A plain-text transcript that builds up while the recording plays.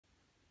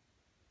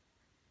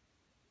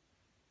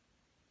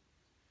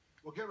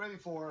Well, get ready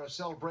for a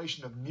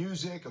celebration of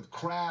music, of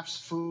crafts,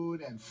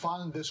 food, and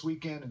fun this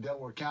weekend in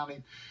Delaware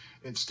County.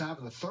 It's time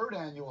for the third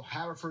annual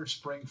Haverford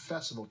Spring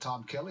Festival.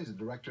 Tom Kelly is the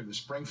director of the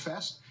Spring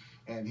Fest,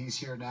 and he's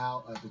here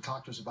now to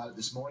talk to us about it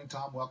this morning.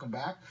 Tom, welcome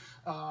back.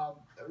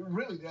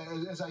 Really,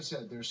 as I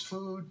said, there's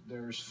food,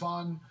 there's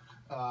fun,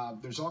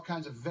 there's all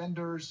kinds of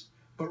vendors,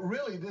 but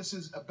really this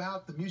is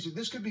about the music.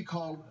 This could be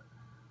called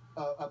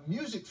a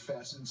music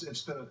fest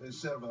instead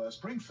of a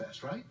spring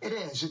fest, right? It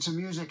is. It's a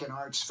music and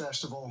arts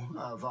festival,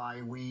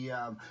 Vi.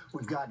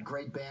 We've got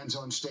great bands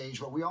on stage,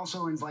 but we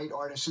also invite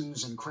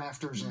artisans and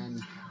crafters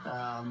in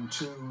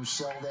to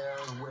sell their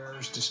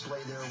wares, display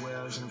their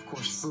wares, and of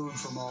course food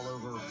from all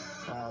over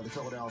the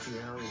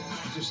Philadelphia area.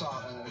 You just saw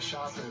a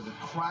shot there, the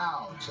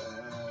crowds.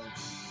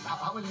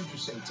 How many did you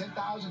say?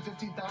 10,000,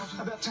 15,000?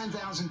 About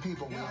 10,000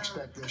 people we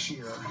expect this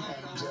year,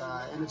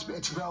 and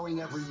it's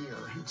growing every year.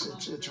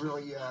 It's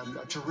really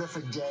a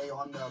terrific day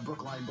on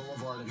Brookline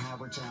Blvd in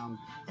Havertown,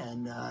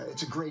 and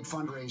it's a great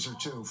fundraiser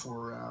too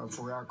for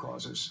our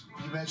causes.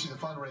 You mentioned the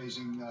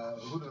fundraising.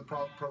 Who do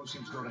the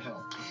proceeds go to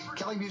help?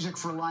 Kelly Music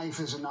for Life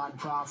is a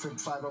nonprofit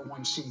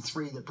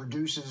 501c3 that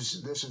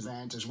produces this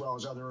event as well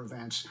as other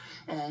events,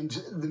 and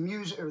the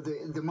music or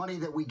the money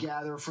that we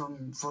gather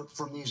from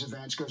these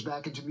events goes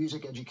back into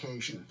music education.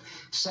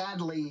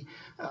 Sadly,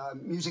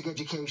 music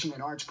education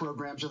and arts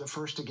programs are the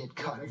first to get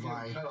cut.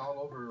 Cut all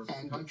over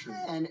the country.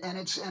 And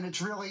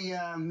it's really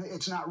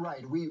it's not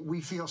right. We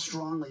feel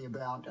strongly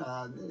about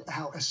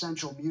how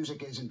essential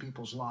music is in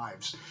people's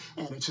lives,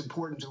 and it's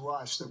important to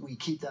us that we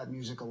keep that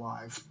music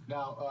alive.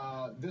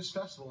 Now, this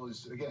festival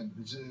is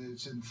this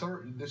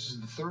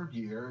is the third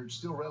year. It's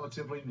still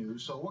relatively new.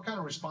 So, what kind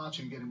of response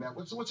are you getting back?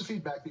 What's the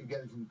feedback that you're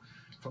getting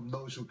from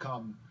those who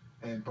come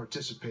and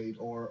participate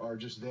or are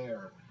just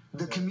there?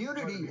 The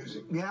community,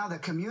 the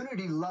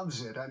community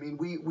loves it. I mean,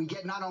 we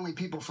get not only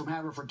people from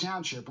Haverford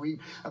Township.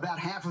 About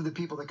half of the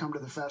people that come to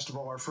the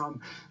festival are from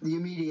the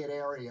immediate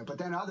area, but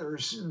then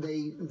others,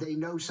 they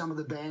know some of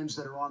the bands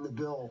that are on the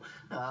bill.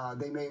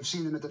 They may have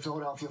seen them at the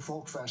Philadelphia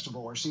Folk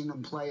Festival or seen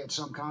them play at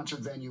some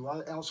concert venue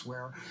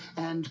elsewhere,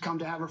 and come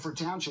to Haverford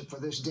Township for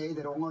this day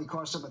that only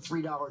costs them a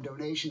 $3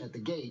 donation at the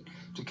gate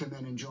to come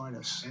in and join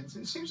us. And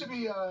it seems to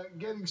be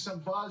getting some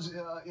buzz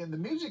in the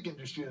music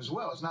industry as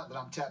well. It's not that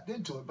I'm tapped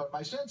into it, but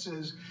my sense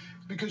is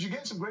because you're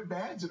getting some great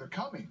bands that are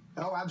coming.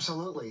 Oh,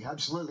 absolutely,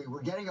 absolutely.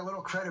 We're getting a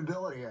little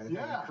credibility. I think.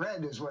 Yeah,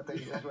 cred is what they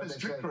say.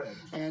 Cred.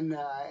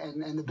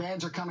 And the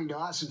bands are coming to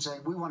us and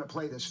saying we want to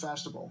play this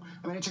festival.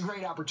 I mean, it's a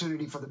great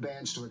opportunity for the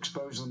bands to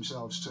expose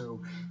themselves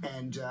to,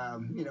 and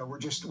we're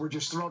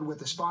just thrilled with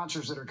the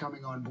sponsors that are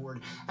coming on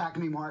board.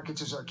 ACME Markets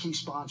is our key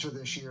sponsor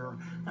this year,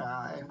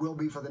 and will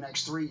be for the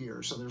next 3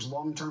 years. So there's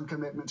long-term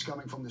commitments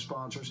coming from the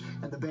sponsors,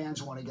 and the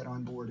bands want to get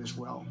on board as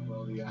well.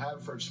 Well, the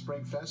Haverford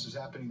Spring Fest is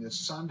happening this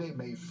Sunday,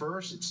 May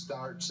 1st. It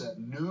starts at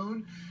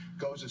noon,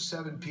 goes to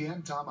 7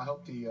 p.m. Tom, I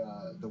hope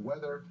the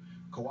weather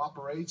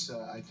cooperates.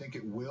 I think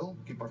it will.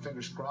 Keep our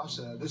fingers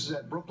crossed. This is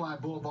at Brookline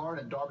Boulevard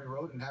and Darby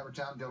Road in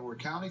Havertown, Delaware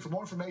County. For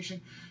more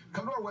information,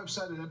 come to our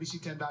website at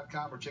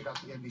NBC10.com or check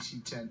out the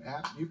NBC10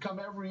 app. You come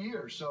every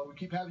year, so we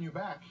keep having you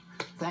back.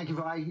 Thank you,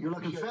 Vi. You're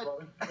looking fit.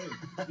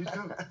 Hey, you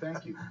too.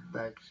 Thank you.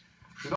 Thanks.